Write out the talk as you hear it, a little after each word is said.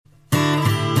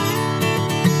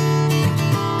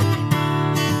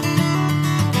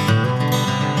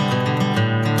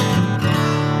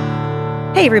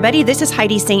Hey, everybody, this is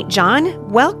Heidi St.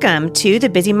 John. Welcome to the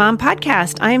Busy Mom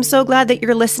Podcast. I am so glad that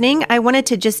you're listening. I wanted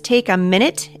to just take a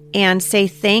minute and say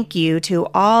thank you to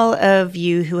all of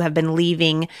you who have been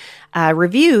leaving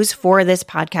reviews for this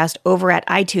podcast over at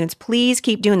iTunes. Please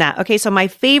keep doing that. Okay, so my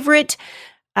favorite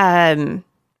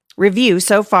review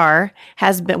so far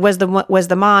was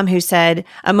the mom who said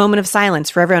a moment of silence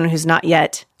for everyone who's not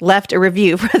yet left a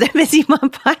review for the Busy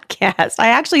Mom Podcast. I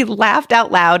actually laughed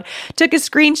out loud, took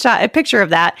a picture of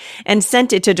that, and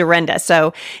sent it to Dorinda.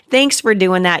 So thanks for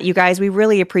doing that, you guys. We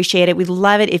really appreciate it. We'd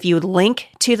love it if you would link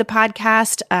to the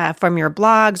podcast from your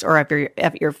blogs or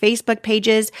of your Facebook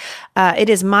pages. It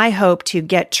is my hope to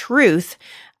get truth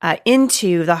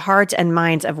into the hearts and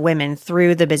minds of women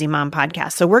through the Busy Mom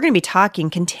Podcast. So we're going to be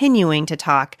continuing to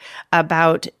talk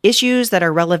about issues that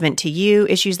are relevant to you,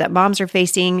 issues that moms are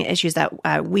facing, issues that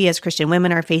we as Christian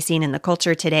women are facing in the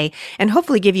culture today, and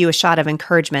hopefully give you a shot of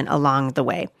encouragement along the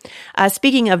way.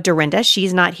 Speaking of Dorinda,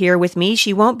 she's not here with me.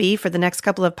 She won't be for the next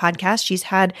couple of podcasts. She's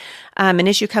had an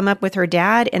issue come up with her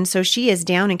dad, and so she is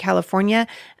down in California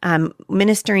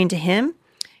ministering to him.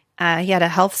 He had a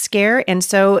health scare. And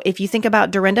so if you think about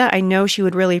Dorinda, I know she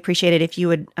would really appreciate it if you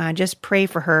would just pray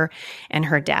for her and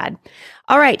her dad.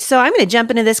 All right. So I'm going to jump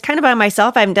into this kind of by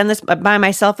myself. I haven't done this by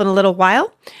myself in a little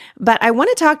while, but I want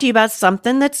to talk to you about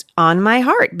something that's on my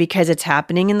heart because it's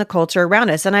happening in the culture around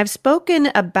us. And I've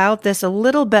spoken about this a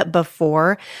little bit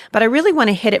before, but I really want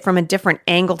to hit it from a different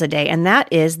angle today. And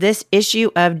that is this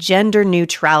issue of gender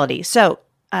neutrality. So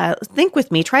think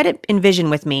with me, try to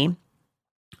envision with me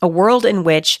a world in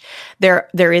which there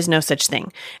is no such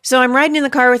thing. So I'm riding in the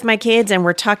car with my kids and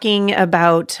we're talking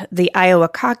about the Iowa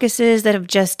caucuses that have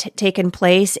just taken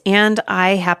place. And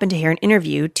I happen to hear an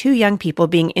interview, two young people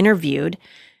being interviewed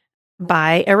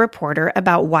by a reporter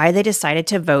about why they decided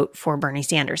to vote for Bernie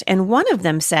Sanders. And one of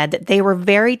them said that they were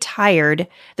very tired,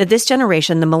 that this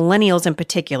generation, the millennials in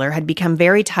particular, had become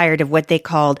very tired of what they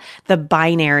called the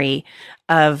binary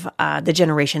of the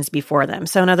generations before them.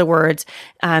 So in other words,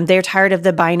 they're tired of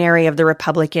the binary of the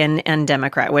Republican and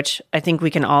Democrat, which I think we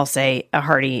can all say a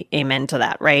hearty amen to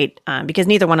that, right? Because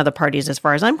neither one of the parties, as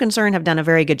far as I'm concerned, have done a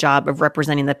very good job of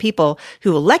representing the people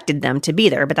who elected them to be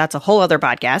there, but that's a whole other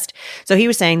podcast. So he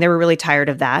was saying they were really tired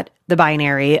of that, the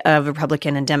binary of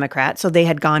Republican and Democrat. So they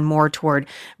had gone more toward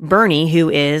Bernie, who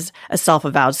is a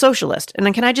self-avowed socialist. And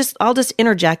then I'll just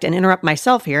interject and interrupt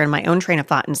myself here in my own train of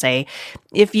thought and say,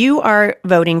 if you are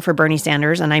voting for Bernie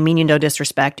Sanders, and I mean you no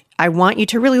disrespect, I want you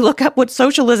to really look up what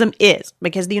socialism is,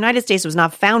 because the United States was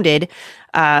not founded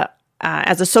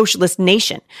as a socialist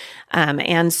nation.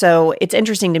 And so it's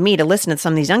interesting to me to listen to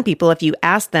some of these young people. If you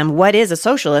ask them, what is a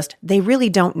socialist? They really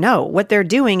don't know. What they're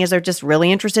doing is they're just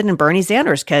really interested in Bernie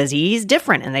Sanders because he's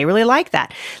different and they really like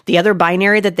that. The other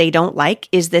binary that they don't like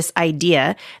is this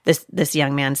idea, this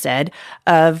young man said,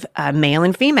 of male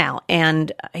and female.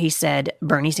 And he said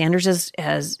Bernie Sanders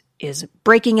is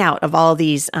breaking out of all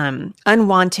these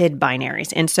unwanted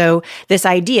binaries. And so this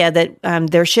idea that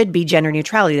there should be gender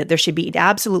neutrality, that there should be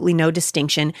absolutely no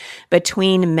distinction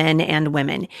between men and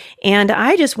women. And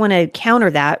I just want to counter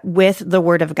that with the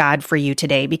word of God for you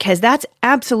today, because that's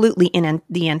absolutely in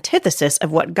the antithesis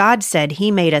of what God said he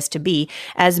made us to be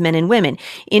as men and women.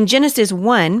 In Genesis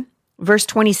 1, Verse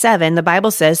 27, the Bible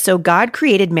says, "So God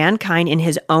created mankind in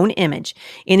his own image.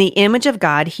 In the image of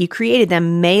God, he created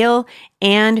them, male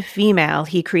and female,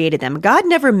 he created them." God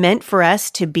never meant for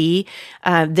us to be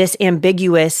this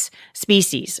ambiguous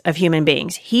species of human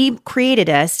beings. He created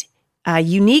us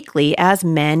uniquely as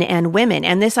men and women.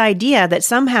 And this idea that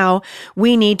somehow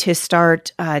we need to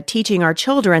start teaching our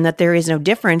children that there is no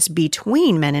difference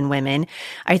between men and women,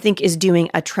 I think is doing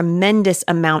a tremendous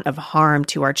amount of harm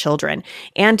to our children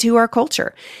and to our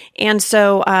culture. And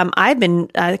so I've been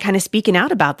kind of speaking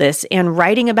out about this and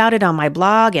writing about it on my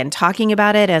blog and talking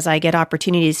about it as I get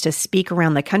opportunities to speak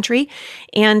around the country.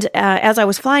 And as I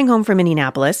was flying home from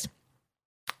Indianapolis,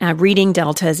 reading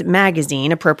Delta's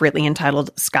magazine, appropriately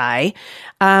entitled Sky,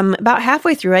 about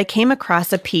halfway through, I came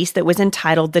across a piece that was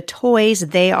entitled "The Toys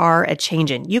They Are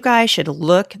A-Changin'." You guys should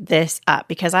look this up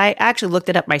because I actually looked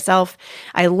it up myself.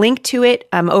 I linked to it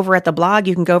over at the blog.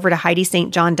 You can go over to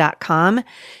HeidiSt.John.com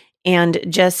and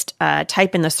just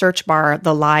type in the search bar,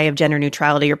 "The Lie of Gender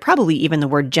Neutrality," or probably even the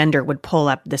word gender would pull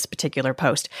up this particular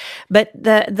post. But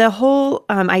the whole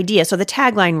idea, so the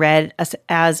tagline read,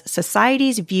 as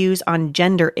society's views on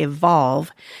gender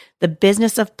evolve, the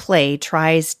business of play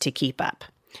tries to keep up.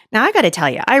 Now, I got to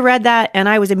tell you, I read that and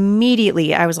I was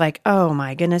like, oh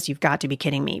my goodness, you've got to be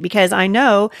kidding me. Because I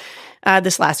know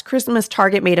this last Christmas,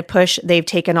 Target made a push. They've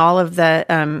taken all of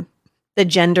the the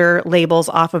gender labels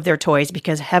off of their toys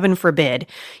because heaven forbid,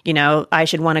 I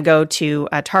should want to go to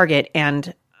a Target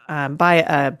and buy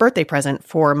a birthday present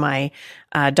for my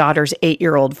daughter's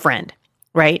 8-year-old friend.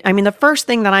 Right? I mean, the first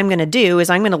thing that I'm going to do is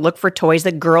I'm going to look for toys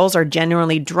that girls are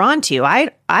generally drawn to.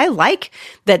 I like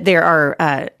that there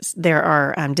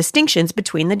are distinctions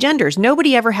between the genders.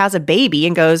 Nobody ever has a baby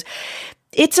and goes,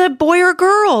 it's a boy or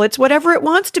girl. It's whatever it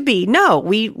wants to be. No,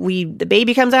 the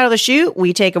baby comes out of the chute.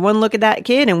 We take one look at that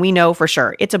kid and we know for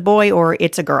sure it's a boy or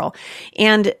it's a girl.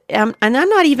 And I'm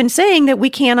not even saying that we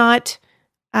cannot,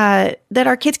 that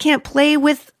our kids can't play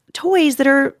with toys that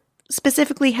are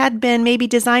specifically had been maybe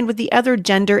designed with the other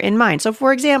gender in mind. So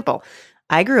for example,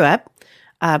 I grew up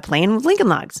playing with Lincoln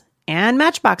Logs and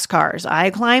Matchbox cars. I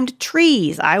climbed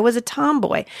trees. I was a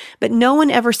tomboy, but no one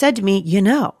ever said to me,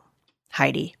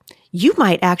 Heidi, you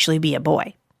might actually be a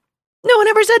boy. No one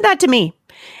ever said that to me.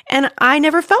 And I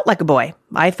never felt like a boy.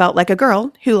 I felt like a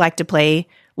girl who liked to play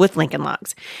with Lincoln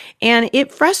Logs. And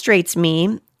it frustrates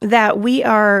me that we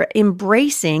are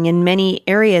embracing in many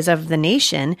areas of the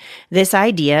nation this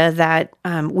idea that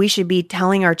we should be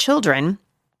telling our children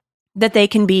that they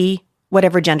can be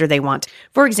whatever gender they want.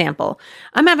 For example,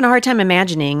 I'm having a hard time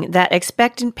imagining that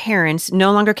expectant parents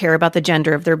no longer care about the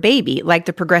gender of their baby, like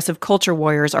the progressive culture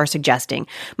warriors are suggesting.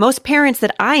 Most parents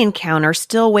that I encounter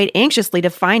still wait anxiously to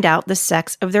find out the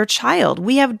sex of their child.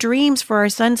 We have dreams for our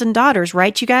sons and daughters,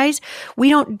 right, you guys? We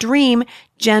don't dream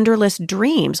genderless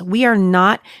dreams. We are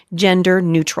not gender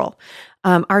neutral.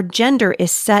 Our gender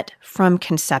is set from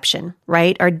conception,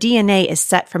 right? Our DNA is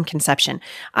set from conception.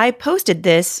 I posted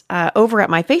this over at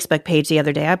my Facebook page the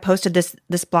other day. I posted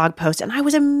this blog post, and I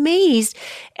was amazed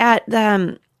at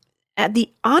the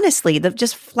honestly, the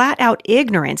just flat out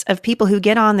ignorance of people who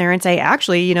get on there and say,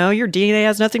 actually, your DNA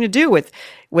has nothing to do with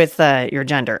your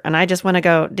gender. And I just want to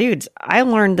go, dudes, I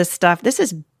learned this stuff. This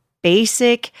is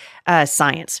basic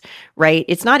science, right?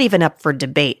 It's not even up for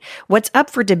debate. What's up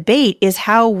for debate is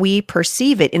how we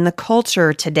perceive it in the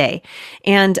culture today.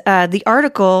 And the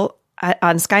article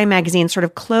on Sky Magazine sort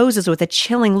of closes with a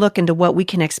chilling look into what we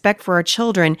can expect for our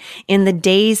children in the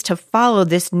days to follow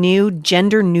this new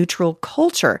gender-neutral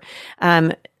culture.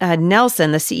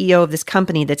 Nelson, the CEO of this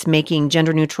company that's making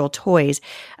gender-neutral toys,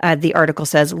 the article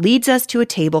says, leads us to a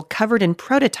table covered in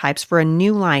prototypes for a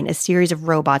new line, a series of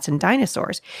robots and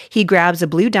dinosaurs. He grabs a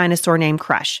blue dinosaur named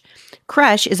Crush.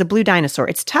 Crush is a blue dinosaur.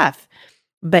 It's tough.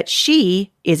 But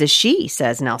she is a she,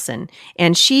 says Nelson,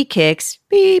 and she kicks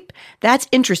beep. That's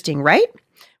interesting, right?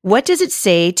 What does it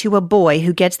say to a boy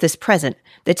who gets this present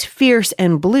that's fierce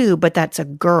and blue, but that's a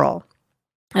girl?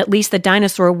 At least the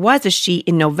dinosaur was a she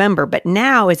in November, but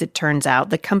now, as it turns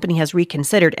out, the company has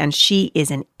reconsidered and she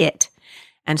is an it.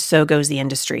 And so goes the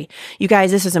industry. You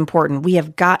guys, this is important. We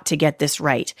have got to get this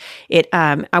right.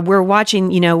 We're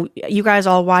watching, you guys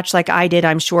all watch like I did,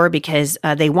 I'm sure, because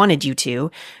they wanted you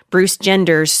to. Bruce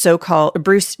Jenner's,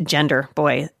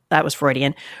 boy, that was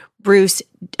Freudian. Bruce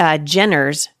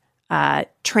Jenner's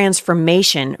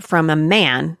transformation from a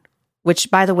man,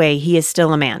 which, by the way, he is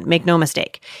still a man. Make no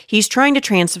mistake. He's trying to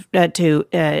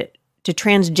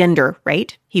transgender,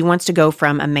 right? He wants to go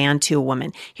from a man to a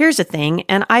woman. Here's the thing,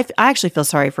 and I actually feel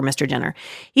sorry for Mr. Jenner.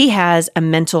 He has a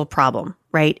mental problem,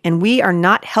 right? And we are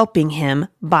not helping him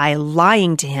by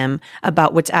lying to him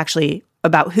about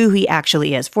about who he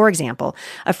actually is. For example,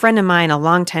 a friend of mine a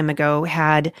long time ago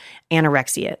had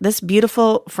anorexia. This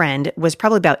beautiful friend was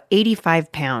probably about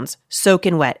 85 pounds,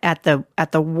 soaking wet at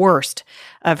the worst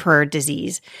of her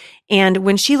disease. And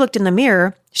when she looked in the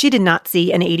mirror, she did not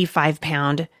see an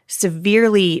 85-pound,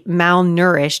 severely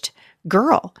malnourished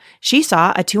girl. She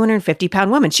saw a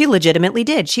 250-pound woman. She legitimately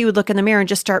did. She would look in the mirror and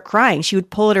just start crying. She would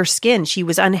pull at her skin. She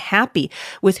was unhappy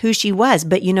with who she was.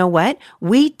 But you know what?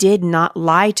 We did not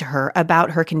lie to her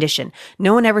about her condition.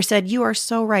 No one ever said, "You are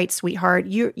so right, sweetheart.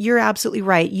 You're absolutely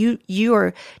right. You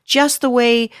are just the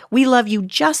way, we love you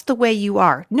just the way you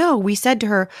are." No, we said to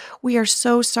her, "We are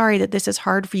so sorry that this is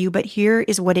hard for you, but here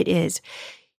is what it is.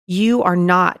 You are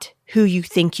not who you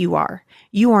think you are.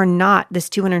 You are not this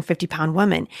 250-pound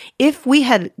woman." If we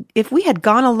had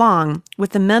gone along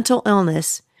with the mental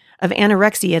illness of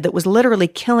anorexia that was literally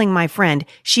killing my friend,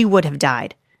 she would have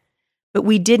died. But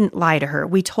we didn't lie to her.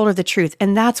 We told her the truth.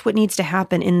 And that's what needs to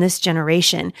happen in this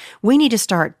generation. We need to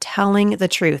start telling the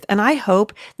truth. And I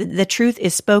hope that the truth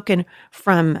is spoken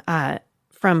from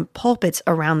pulpits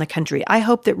around the country. I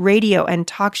hope that radio and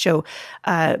talk show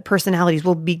personalities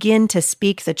will begin to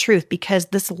speak the truth, because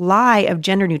this lie of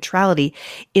gender neutrality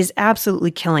is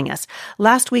absolutely killing us.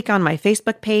 Last week on my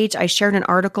Facebook page, I shared an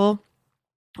article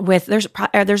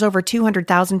there's over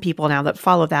 200,000 people now that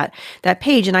follow that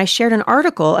page. And I shared an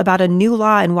article about a new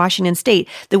law in Washington state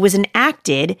that was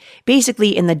enacted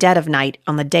basically in the dead of night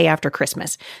on the day after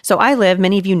Christmas. So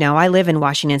many of you know, I live in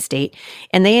Washington state,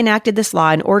 and they enacted this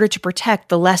law in order to protect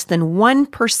the less than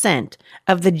 1%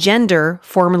 of the gender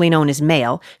formerly known as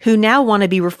male who now want to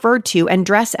be referred to and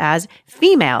dress as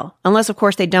female, unless of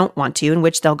course they don't want to, in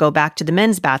which they'll go back to the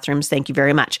men's bathrooms. Thank you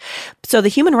very much. So the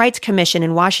Human Rights Commission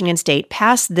in Washington state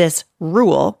passed this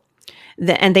rule,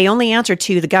 and they only answered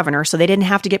to the governor, so they didn't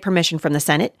have to get permission from the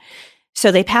Senate.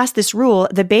 So they passed this rule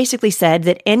that basically said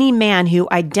that any man who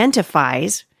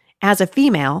identifies as a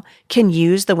female can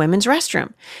use the women's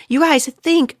restroom. You guys,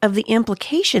 think of the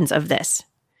implications of this.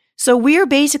 So we're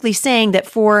basically saying that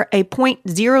for a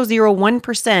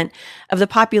 0.001% of the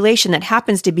population that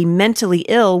happens to be mentally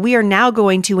ill, we are now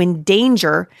going to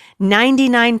endanger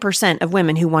 99% of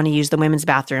women who want to use the women's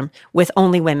bathroom with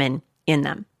only women in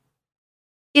them.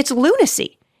 It's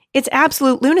lunacy. It's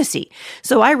absolute lunacy.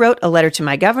 So I wrote a letter to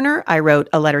my governor. I wrote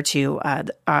a letter to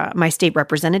my state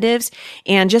representatives.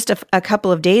 And just a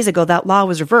couple of days ago, that law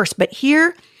was reversed. But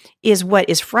here is what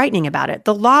is frightening about it.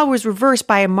 The law was reversed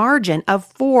by a margin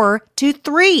of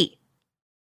 4-3.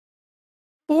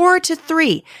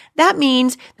 4-3. That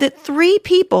means that 3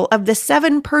 people of the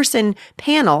 7-person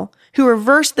panel who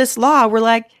reversed this law were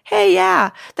like, hey, yeah,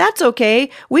 that's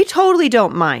okay. We totally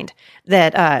don't mind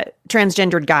that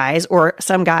transgendered guys or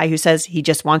some guy who says he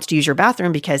just wants to use your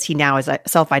bathroom because he now is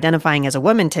self-identifying as a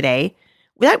woman today.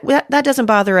 That doesn't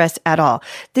bother us at all.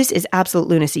 This is absolute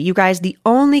lunacy. You guys, the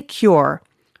only cure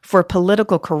for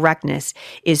political correctness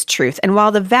is truth. And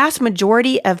while the vast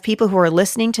majority of people who are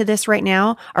listening to this right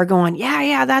now are going,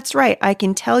 yeah, that's right, I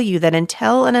can tell you that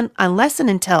unless and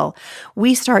until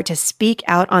we start to speak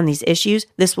out on these issues,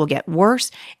 this will get worse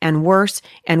and worse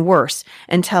and worse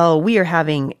until we are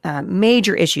having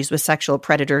major issues with sexual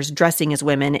predators dressing as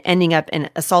women, ending up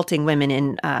and assaulting women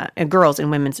and girls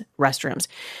in women's restrooms.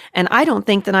 And I don't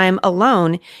think that I'm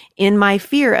alone in my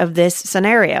fear of this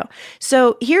scenario.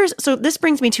 So this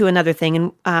brings me to another thing,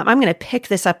 and I'm going to pick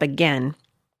this up again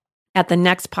at the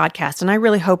next podcast. And I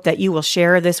really hope that you will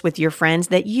share this with your friends,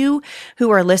 that you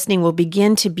who are listening will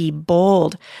begin to be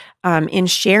bold in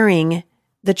sharing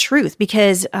the truth,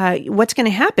 because what's going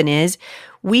to happen is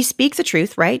we speak the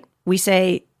truth, right? We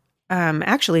say,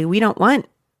 actually, we don't want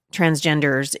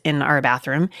transgenders in our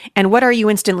bathroom. And what are you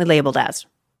instantly labeled as?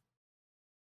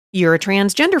 You're a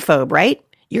transgender phobe, right?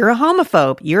 You're a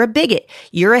homophobe. You're a bigot.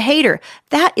 You're a hater.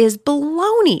 That is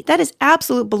baloney. That is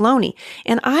absolute baloney.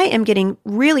 And I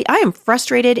am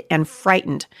frustrated and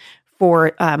frightened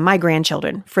for my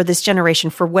grandchildren, for this generation,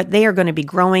 for what they are going to be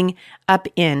growing up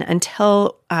in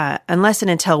unless and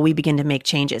until we begin to make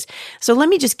changes. So let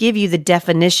me just give you the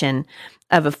definition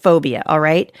of a phobia, all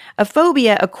right? A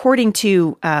phobia, according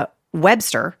to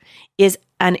Webster, is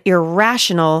an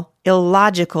irrational,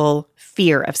 illogical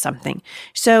fear of something.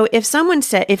 So if someone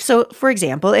for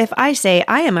example, if I say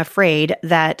I am afraid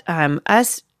that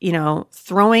us,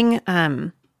 throwing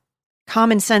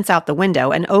common sense out the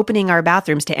window and opening our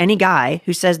bathrooms to any guy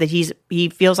who says that he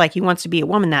feels like he wants to be a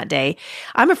woman that day,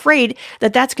 I'm afraid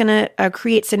that that's going to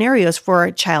create scenarios for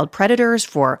child predators,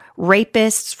 for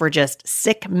rapists, for just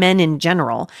sick men in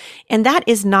general. And that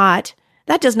does not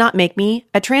make me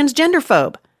a transgender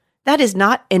phobe. That is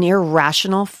not an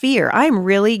irrational fear. I'm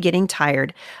really getting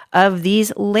tired of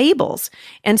these labels.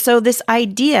 And so this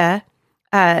idea,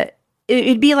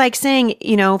 it'd be like saying,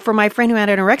 for my friend who had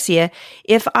anorexia,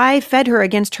 if I fed her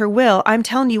against her will, I'm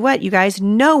telling you what, you guys,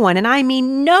 no one, and I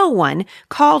mean no one,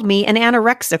 called me an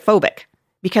anorexophobic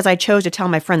because I chose to tell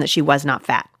my friend that she was not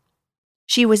fat.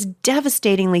 She was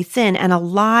devastatingly thin, and a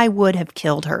lie would have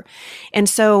killed her. And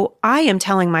so I am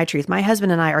telling my truth. My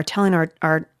husband and I are telling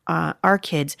our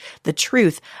kids the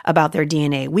truth about their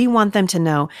DNA. We want them to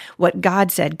know what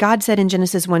God said. God said in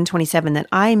Genesis 1:27 that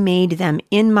I made them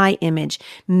in my image,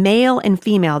 male and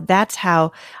female. That's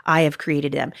how I have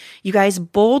created them. You guys,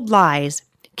 bold lies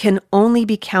can only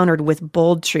be countered with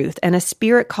bold truth, and a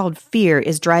spirit called fear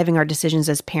is driving our decisions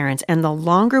as parents. And the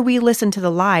longer we listen to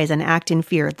the lies and act in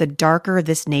fear, the darker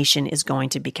this nation is going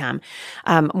to become.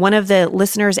 One of the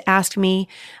listeners asked me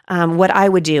what I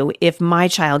would do if my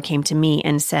child came to me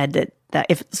and said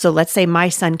let's say my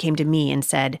son came to me and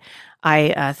said,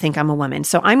 I think I'm a woman.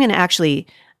 So I'm going to actually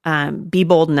be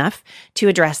bold enough to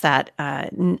address that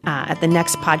at the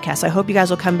next podcast. I hope you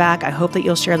guys will come back. I hope that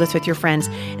you'll share this with your friends.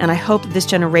 And I hope this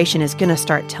generation is going to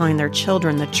start telling their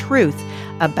children the truth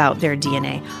about their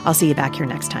DNA. I'll see you back here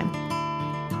next time.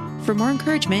 For more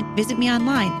encouragement, visit me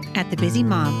online at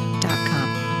thebusymom.com.